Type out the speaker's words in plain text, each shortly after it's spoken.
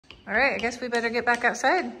All right, I guess we better get back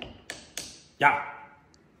outside. Yeah.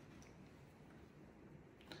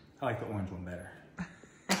 I like the orange one better.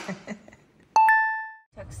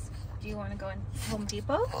 Do you want to go in Home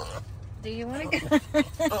Depot? Do you want to go?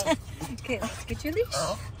 Okay, let's get your leash.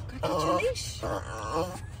 Go get your leash.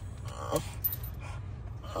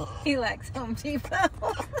 He likes Home Depot.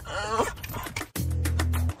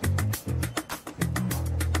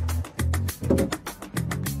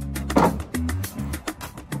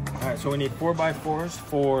 All right, so we need 4x4s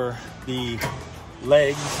for the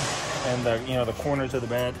legs and the, you know, the corners of the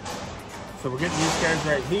bed. So we're getting these guys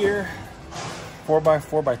right here.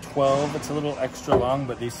 4x4x12. It's a little extra long,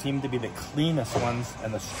 but these seem to be the cleanest ones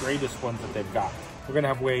and the straightest ones that they've got. We're gonna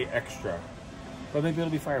have way extra, but maybe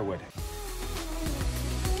it'll be firewood.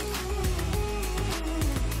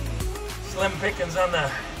 Slim pickings on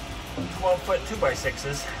the 12-foot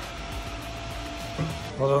 2x6s.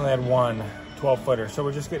 Well, they only had one 12-footer, so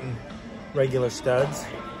we're just getting regular studs,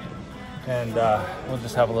 and we'll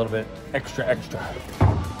just have a little bit extra. I'm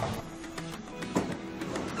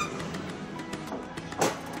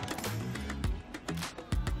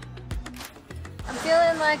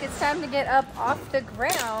feeling like it's time to get up off the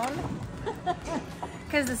ground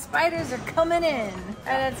because the spiders are coming in,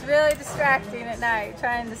 and it's really distracting at night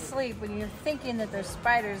trying to sleep when you're thinking that there's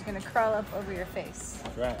spiders going to crawl up over your face.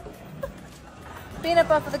 That's right. Being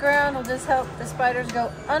up off of the ground will just help the spiders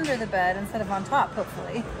go under the bed instead of on top,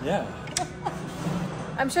 hopefully. Yeah.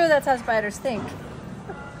 I'm sure that's how spiders think.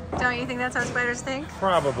 Don't you think that's how spiders think?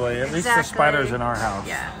 Probably. At least the spiders in our house.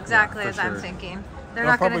 Yeah, exactly, as I'm thinking. They're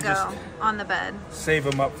not going to go on the bed. Save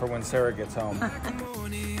them up for when Sarah gets home. Let's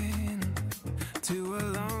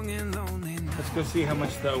go see how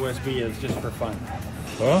much the OSB is, just for fun.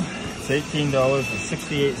 Well, it's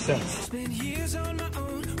 $18.68.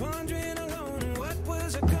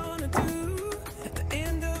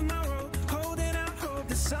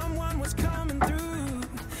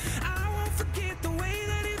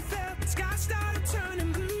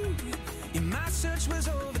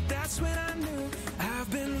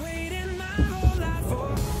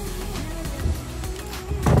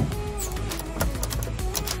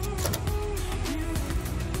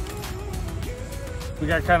 We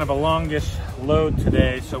got kind of a longish load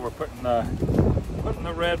today, so we're putting the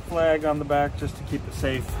red flag on the back just to keep it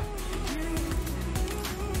safe.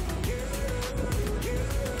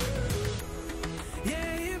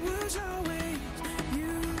 Yeah, it was always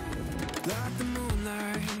you, like the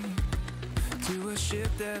moonlight to a ship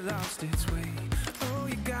that lost its way. Oh,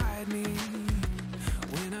 you guide me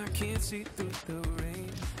when I can't see through the rain.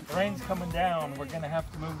 The rain's coming down. We're gonna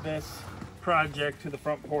have to move this project to the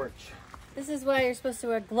front porch. This is why you're supposed to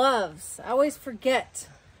wear gloves. I always forget.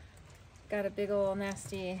 Got a big old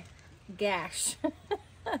nasty gash.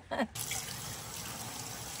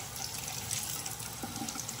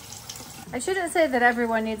 I shouldn't say that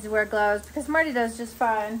everyone needs to wear gloves because Marty does just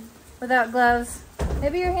fine without gloves.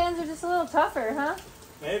 Maybe your hands are just a little tougher, huh?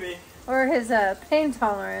 Maybe. Or his pain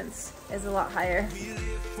tolerance is a lot higher.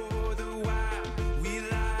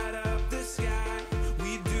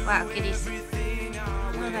 Wow, kitties.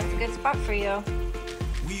 Oh, that's a good spot for you.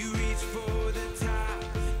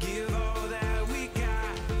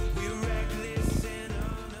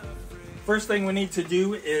 First thing we need to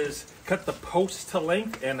do is cut the posts to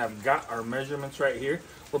length, and I've got our measurements right here.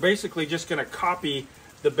 We're basically just going to copy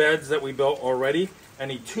the beds that we built already. I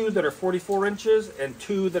need 2 that are 44 inches and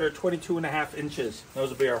 2 that are 22.5 inches.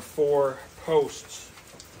 Those will be our 4 posts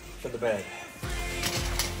for the bed.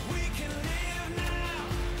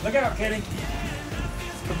 Look out, kitty.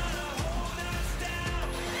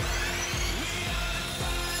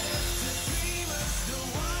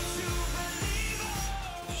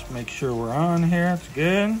 Make sure we're on here. That's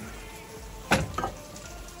good.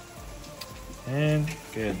 And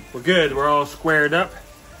good. We're good. We're all squared up.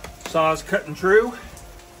 Saw's cutting true.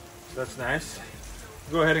 That's nice.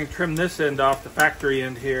 Go ahead and trim this end off, the factory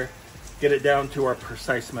end here. Get it down to our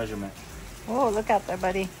precise measurement. Oh, look out there,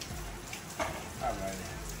 buddy. All right.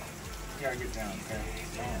 You gotta get down, okay?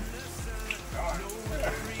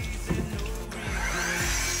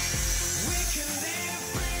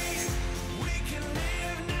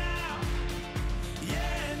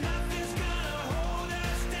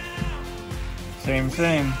 Same.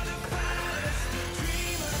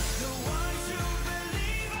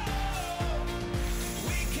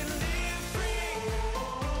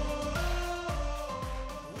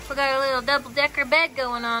 We got a little double-decker bed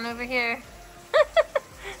going on over here.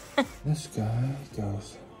 This guy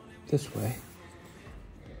goes this way.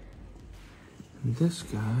 And this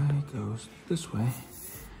guy goes this way.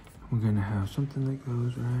 We're gonna have something that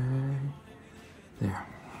goes right there.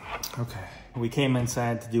 Okay, we came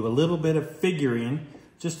inside to do a little bit of figuring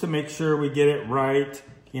just to make sure we get it right,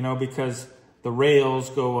 you know, because the rails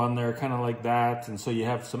go on there kind of like that, and so you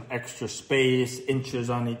have some extra space, inches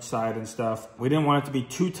on each side and stuff. We didn't want it to be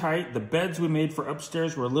too tight. The beds we made for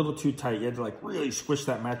upstairs were a little too tight. You had to like really squish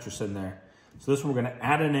that mattress in there. So this one we're gonna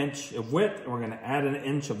add an inch of width, and we're gonna add an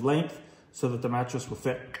inch of length so that the mattress will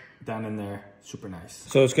fit down in there. Super nice.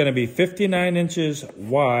 So it's gonna be 59 inches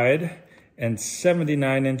wide and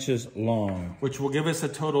 79 inches long, which will give us a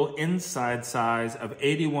total inside size of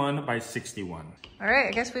 81 by 61. All right,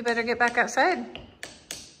 I guess we better get back outside.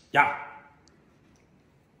 Yeah.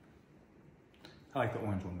 I like the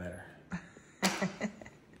orange one better.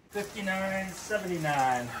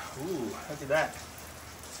 59.79. Ooh, look at that.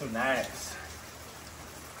 So nice.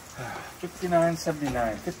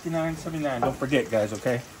 59.79. 59.79. Don't forget, guys,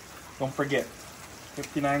 okay? Don't forget.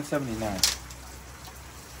 59.79.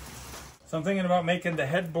 So I'm thinking about making the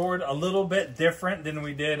headboard a little bit different than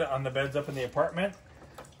we did on the beds up in the apartment.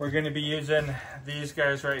 We're going to be using these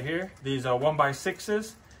guys right here, these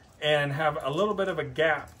 1x6s, and have a little bit of a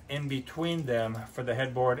gap in between them for the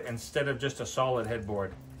headboard instead of just a solid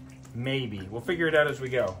headboard. Maybe. We'll figure it out as we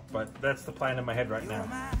go, but that's the plan in my head right now.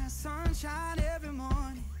 Sunshine every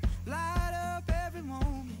morning, light up every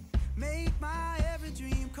moment, make my every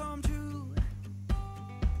dream come true.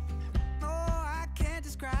 Oh, I can't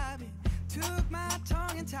describe it. Took my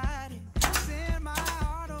tongue and tied it, sent my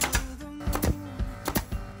heart over the moon.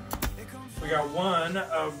 We got one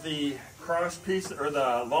of the cross piece or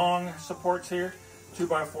the long supports here.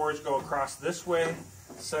 2x4s go across this way,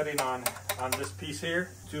 setting on this piece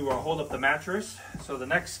here to hold up the mattress. So the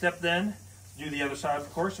next step then, do the other side of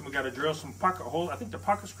course, and we got to drill some pocket holes. I think they're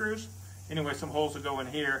pocket screws. Anyway, some holes will go in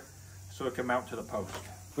here so it can mount to the post.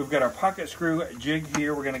 We've got our pocket screw jig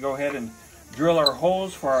here. We're going to go ahead and drill our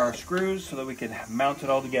holes for our screws so that we can mount it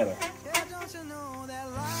all together. Yeah, don't you know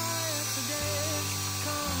that life today?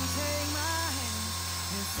 Come take my hand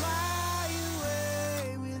and fly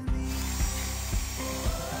away with me.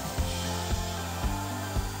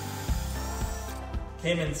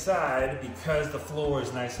 Came inside because the floor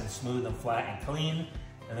is nice and smooth and flat and clean,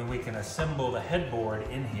 and then we can assemble the headboard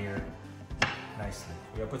in here nicely.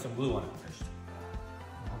 We gotta put some glue on it first.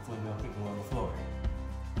 Hopefully we don't get glue on the floor.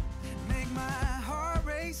 Make my heart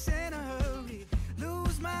race in a hurry,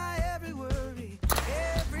 lose my every worry,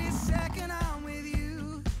 every second I'm with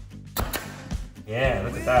you. Yeah,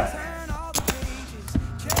 look at that. Turn all the pages,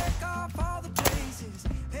 check off all the places,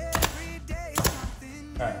 every day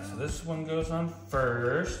something new. Alright, so this one goes on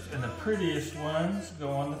first, and the prettiest ones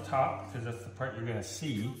go on the top because that's the part you're gonna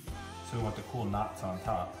see. So we want the cool knots on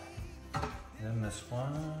top. And then this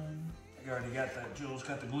one, I already got that, Jules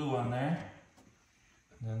got the glue on there.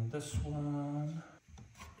 And then this one,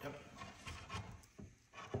 yep.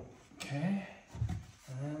 Okay,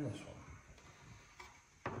 and then this one.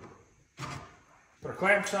 Put our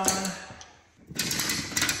clamps on.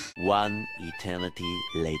 One eternity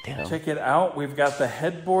later. Check it out, we've got the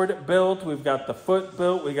headboard built, we've got the foot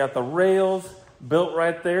built, we got the rails built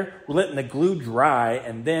right there. We're letting the glue dry,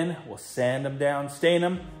 and then we'll sand them down, stain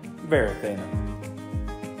them, varithane them.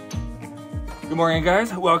 Good morning,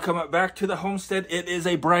 guys. Welcome back to the homestead. It is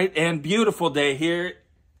a bright and beautiful day here.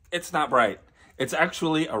 It's not bright. It's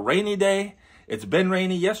actually a rainy day. It's been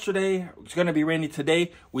rainy yesterday. It's going to be rainy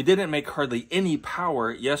today. We didn't make hardly any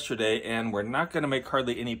power yesterday, and we're not going to make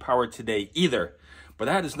hardly any power today either. But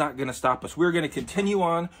that is not going to stop us. We're going to continue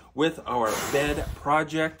on with our bed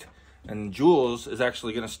project, and Jules is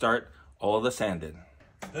actually going to start all of the sanding.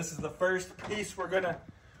 This is the first piece we're gonna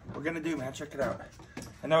do, man. Check it out.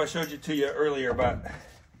 I know I showed it to you earlier,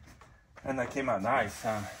 and that came out nice,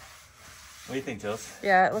 huh? What do you think, Jules?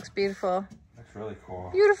 Yeah, it looks beautiful. Looks really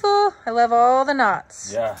cool. Beautiful. I love all the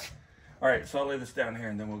knots. Yeah. All right, so I'll lay this down here,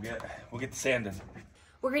 and then we'll get the sanding.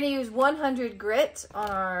 We're going to use 100 grit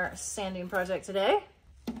on our sanding project today.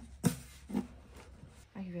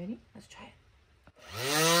 Are you ready? Let's try it.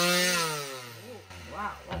 Oh,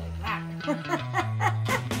 wow, look at that.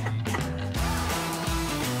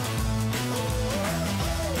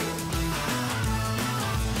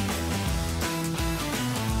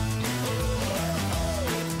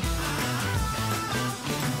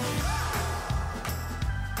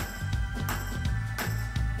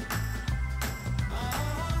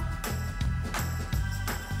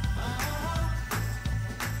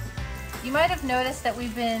 You might have noticed that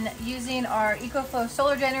we've been using our EcoFlow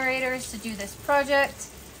solar generators to do this project.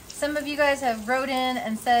 Some of you guys have wrote in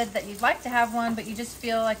and said that you'd like to have one, but you just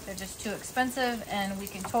feel like they're just too expensive, and we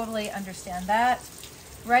can totally understand that.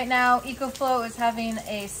 Right now, EcoFlow is having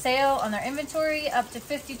a sale on their inventory up to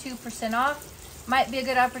 52% off. might be a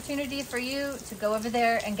good opportunity for you to go over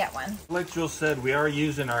there and get one. Like Jill said, we are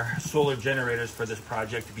using our solar generators for this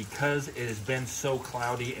project because it has been so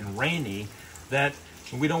cloudy and rainy that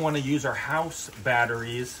we don't want to use our house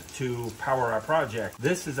batteries to power our project.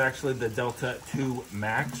 This is actually the Delta 2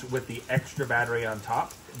 Max with the extra battery on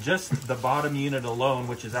top. Just the bottom unit alone,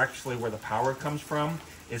 which is actually where the power comes from,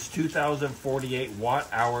 is 2,048 watt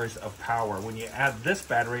hours of power. When you add this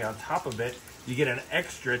battery on top of it, you get an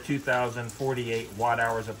extra 2,048 watt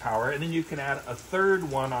hours of power, and then you can add a third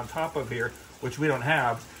one on top of here, which we don't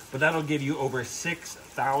have, but that'll give you over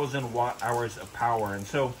 6,000 watt hours of power. And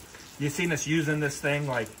so you've seen us using this thing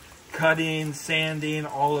like cutting, sanding,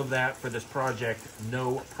 all of that for this project,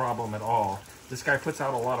 no problem at all. This guy puts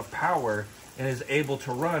out a lot of power and is able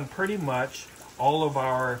to run pretty much all of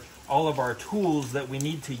our tools that we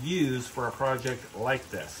need to use for a project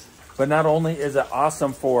like this. But not only is it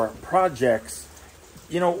awesome for projects,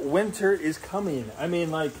 you know, winter is coming. I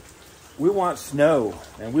mean, like, we want snow,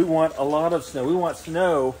 and we want a lot of snow. We want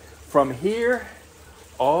snow from here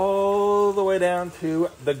all the way down to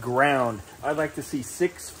the ground. I'd like to see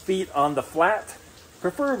 6 feet on the flat,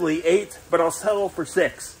 preferably 8, but I'll settle for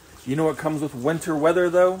 6. You know what comes with winter weather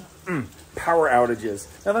though? Power outages.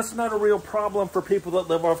 Now that's not a real problem for people that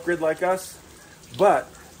live off grid like us, but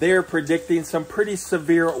they are predicting some pretty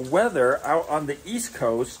severe weather out on the East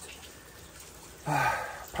Coast.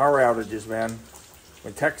 Power outages, man.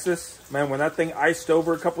 In Texas, man, when that thing iced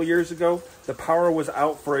over a couple years ago, the power was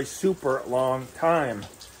out for a super long time.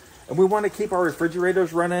 And we want to keep our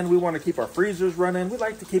refrigerators running. We want to keep our freezers running. We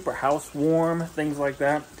like to keep our house warm, things like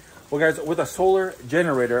that. Well, guys, with a solar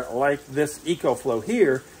generator like this EcoFlow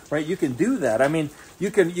here, right, you can do that. I mean, you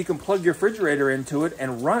can plug your refrigerator into it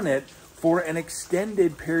and run it for an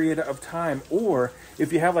extended period of time. Or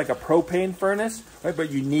if you have like a propane furnace, right,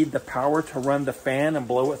 but you need the power to run the fan and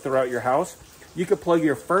blow it throughout your house, you could plug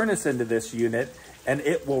your furnace into this unit and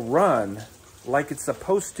it will run like it's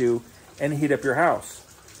supposed to and heat up your house.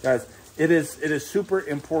 Guys, it is super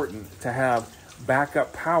important to have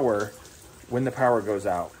backup power when the power goes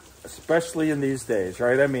out, especially in these days,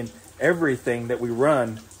 right? I mean, everything that we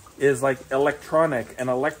run is like electronic and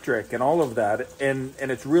electric and all of that. And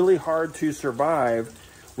it's really hard to survive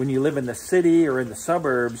when you live in the city or in the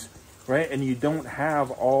suburbs, right? And you don't have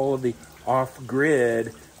all of the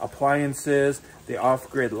off-grid appliances, the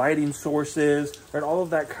off-grid lighting sources, right? All of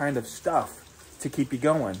that kind of stuff to keep you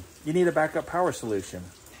going. You need a backup power solution.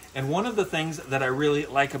 And one of the things that I really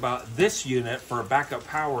like about this unit for backup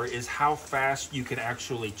power is how fast you can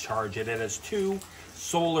actually charge it. It has 2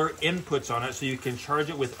 solar inputs on it, so you can charge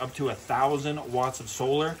it with up to 1,000 watts of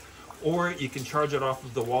solar, or you can charge it off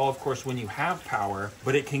of the wall, of course, when you have power,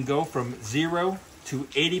 but it can go from 0 to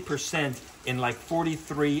 80% in like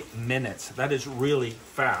 43 minutes. That is really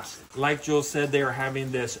fast. Like Jill said, they are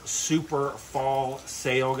having this super fall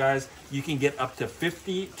sale, guys. You can get up to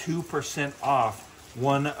 52% off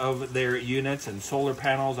one of their units and solar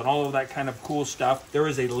panels and all of that kind of cool stuff. There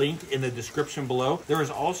is a link in the description below. There is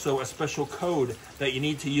also a special code that you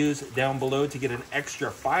need to use down below to get an extra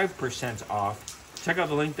 5% off. Check out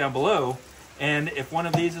the link down below, and if one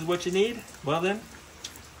of these is what you need, well then,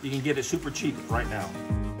 you can get it super cheap right now.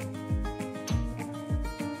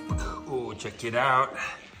 Oh, check it out.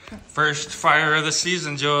 First fire of the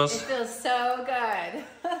season, Jules. It feels so good.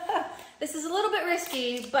 This is a little bit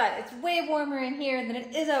risky, but it's way warmer in here than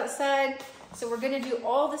it is outside. So we're gonna do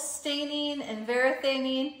all the staining and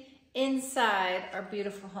varathaning inside our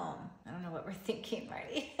beautiful home. I don't know what we're thinking,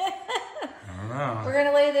 Marty. I don't know. We're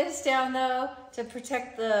gonna lay this down though to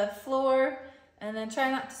protect the floor and then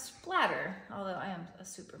try not to splatter, although I am a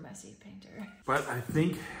super messy painter. But I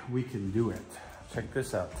think we can do it. Check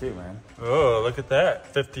this out too, man. Oh, look at that.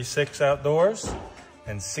 56 outdoors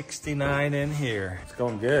and 69 in here. It's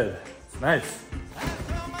going good. It's nice.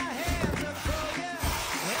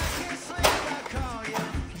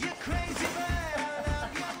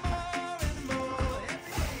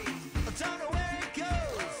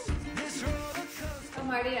 Oh,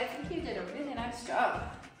 Marty, I think you did a really nice job.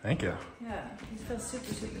 Thank you. Yeah, you feel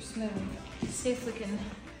super, super smooth. Let's see if we can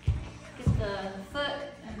get the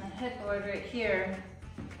foot and the headboard right here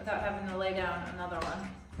without having to lay down another one.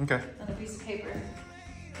 Okay. Another piece of paper.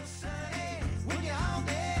 When you're on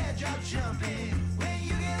the edge, I'm jumping. When you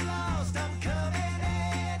get lost, I'm coming.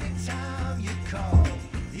 Anytime you call,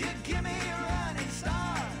 you give me a running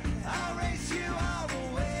start. I'll race you all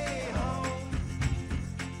the way home.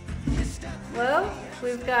 Well,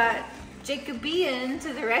 we've got Jacobean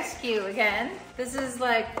to the rescue again. This is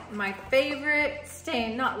like my favorite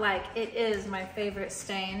stain. Not like, it is my favorite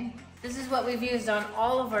stain. This is what we've used on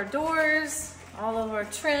all of our doors, all of our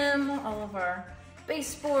trim, all of our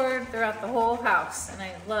baseboard throughout the whole house, and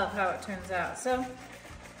I love how it turns out. So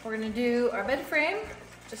we're gonna do our bed frame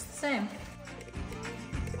just the same.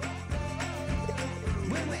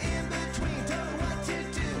 When we're in between, don't know what to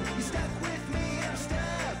do. You stuck with me, I'm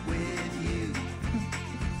stuck with you.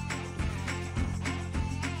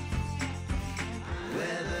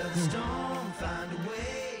 Weather the storm, find a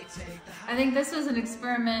way, take the I think this was an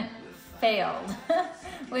experiment failed.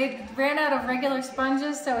 We ran out of regular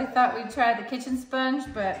sponges, so we thought we'd try the kitchen sponge,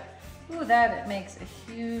 but ooh, that it makes a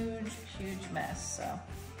huge, huge mess. So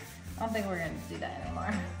I don't think we're gonna do that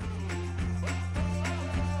anymore.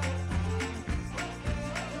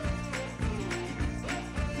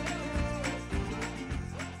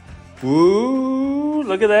 Ooh,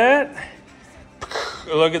 look at that.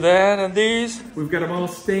 Look at that on these. We've got them all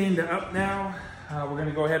stained up now. We're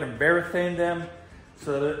gonna go ahead and varathane them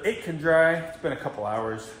so that it can dry. It's been a couple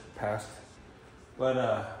hours past.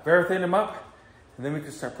 But varathane them up, and then we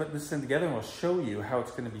can start putting this thing together, and we'll show you how it's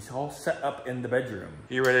gonna be all set up in the bedroom.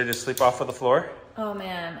 You ready to sleep off of the floor? Oh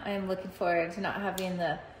man, I am looking forward to not having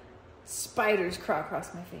the spiders crawl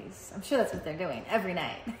across my face. I'm sure that's what they're doing every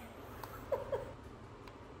night.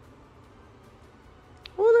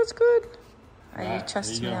 Oh, that's good. You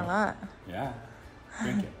trust me a lot. Yeah,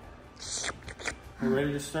 drink it. We're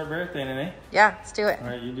ready to start varathaning, eh? Yeah, let's do it. All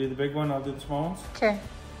right, you do the big one, I'll do the small ones. Okay.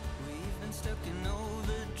 We've been stuck in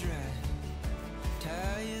overdrive,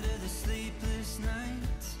 tired of the sleepless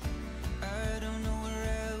nights. I don't know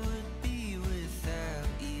where I would be without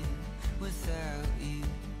you,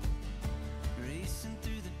 racing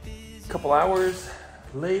through the busy. Couple hours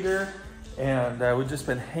later, and we've just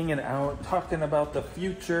been hanging out, talking about the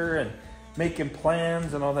future and making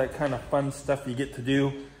plans and all that kind of fun stuff you get to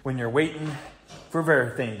do when you're waiting for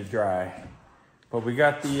varathane to dry. But we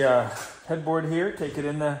got the headboard here, take it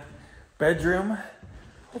in the bedroom.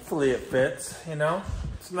 Hopefully it fits, you know?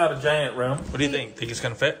 It's not a giant room. What do you think? Think it's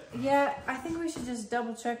gonna fit? Yeah, I think we should just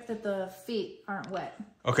double check that the feet aren't wet.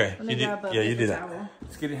 Okay, Let me grab a you do paper that. towel.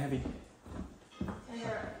 It's getting heavy.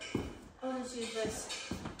 Here, I'll just use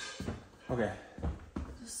this, Okay.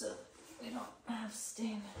 just so we don't have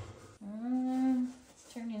stain.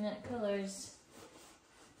 It's turning it colors.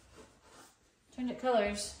 Turned it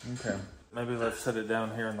colors. Okay. Maybe let's set it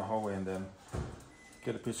down here in the hallway and then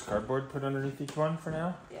get a piece of cardboard put underneath each one for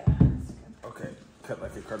now. Yeah, that's good. Okay. Cut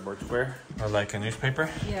like a cardboard square. Or like a newspaper?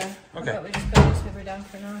 Yeah. Okay. But we just put newspaper down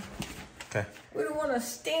for now. Okay. We don't want to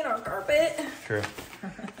stain our carpet. True. All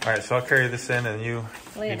right, so I'll carry this in and you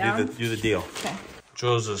do the deal. Okay.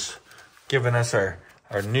 Jules is giving us our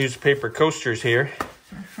newspaper coasters here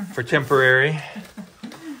for temporary.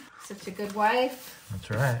 Such a good wife. That's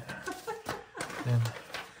right. And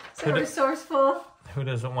So resourceful. who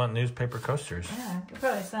doesn't want newspaper coasters? Yeah, could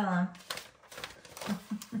probably sell them.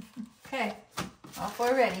 Okay, off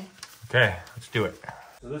we're ready. Okay, let's do it.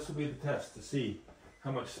 So this will be the test to see how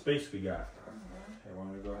much space we got. Okay,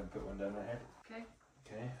 want me to go ahead and put one down right here? Okay.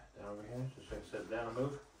 Okay, down over here. Just gonna set it down and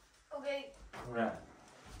move. Okay. All right,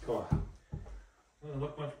 cool. Doesn't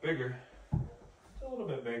look much bigger. It's a little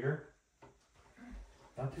bit bigger.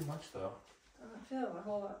 Not too much though. Doesn't feel a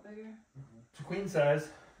whole lot bigger. It's a queen size.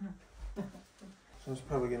 So it's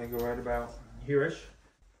probably gonna go right about here-ish.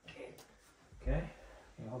 Okay. Okay,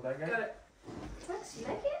 can you hold that guy? Got it. Tux, you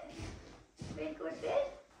like it? Big good bed?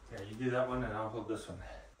 Yeah, you do that one and I'll hold this one.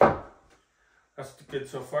 That's good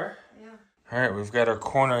so far. Yeah. All right, we've got our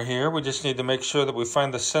corner here. We just need to make sure that we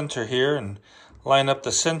find the center here and line up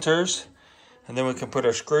the centers. And then we can put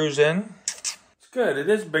our screws in. It's good. It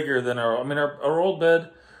is bigger than our old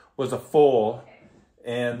bed was a full,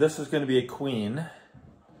 and this is going to be a queen.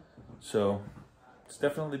 So it's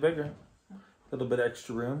definitely bigger. A little bit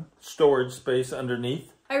extra room. Storage space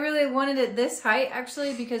underneath. I really wanted it this height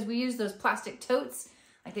actually because we use those plastic totes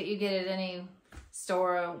like that you get at any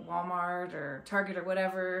store, Walmart or Target or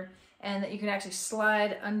whatever, and that you can actually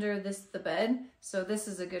slide under the bed. So this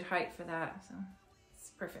is a good height for that. So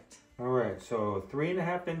it's perfect. All right, so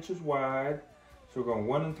 3.5 inches wide. So we're going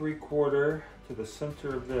 1 3/4 to the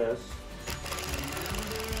center of this.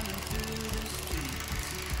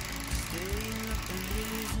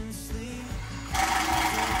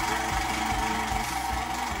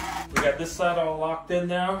 We got this side all locked in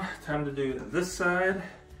now. Time to do this side.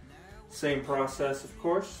 Same process, of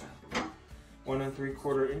course. 1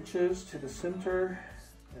 3/4 inches to the center.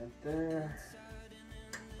 Right there.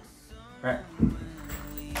 Right.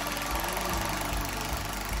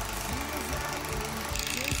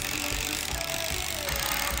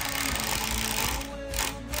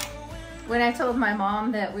 When I told my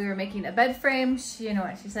mom that we were making a bed frame, you know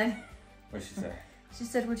what she said? What'd she say? She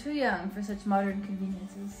said we're too young for such modern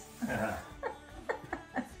conveniences.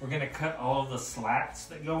 We're gonna cut all of the slats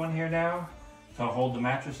that go in here now to hold the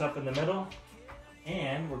mattress up in the middle.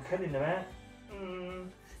 And we're cutting them at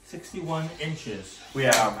 61 inches. We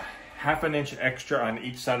have ½ an inch extra on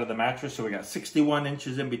each side of the mattress, so we got 61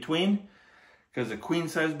 inches in between, because a queen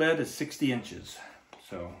size bed is 60 inches.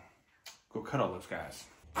 So go cut all those guys.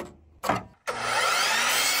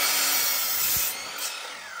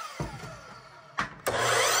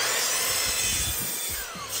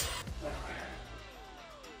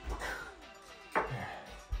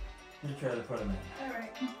 Let me try to put them in. All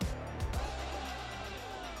right.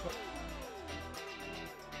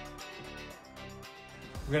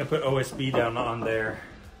 We're gonna put OSB down on there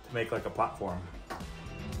to make like a platform.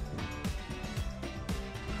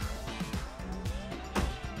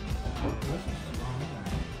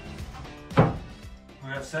 We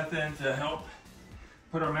got Seth in to help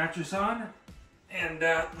put our mattress on, and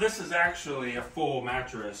this is actually a full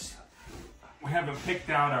mattress. We haven't picked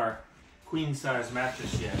out our queen size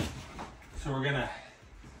mattress yet, so we're gonna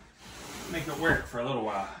make it work for a little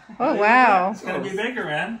while. Oh wow! It's gonna be bigger,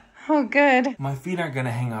 man. Oh good. My feet aren't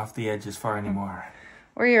gonna hang off the edge as far anymore.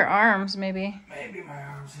 Or your arms, maybe. Maybe my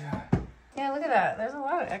arms, yeah. Yeah, look at that. There's a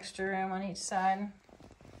lot of extra room on each side.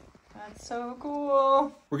 That's so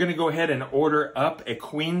cool. We're gonna go ahead and order up a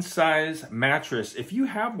queen size mattress. If you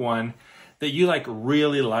have one that you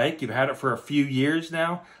really like, you've had it for a few years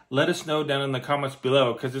now, let us know down in the comments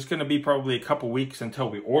below, because it's gonna be probably a couple weeks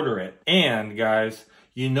until we order it. And guys,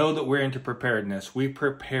 you know that we're into preparedness. We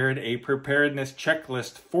prepared a preparedness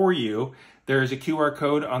checklist for you. There is a QR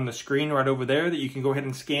code on the screen right over there that you can go ahead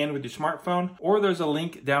and scan with your smartphone, or there's a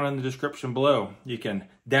link down in the description below. You can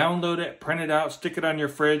download it, print it out, stick it on your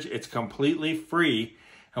fridge. It's completely free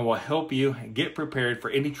and will help you get prepared for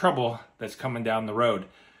any trouble that's coming down the road.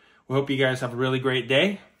 We hope you guys have a really great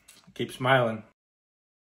day. Keep smiling.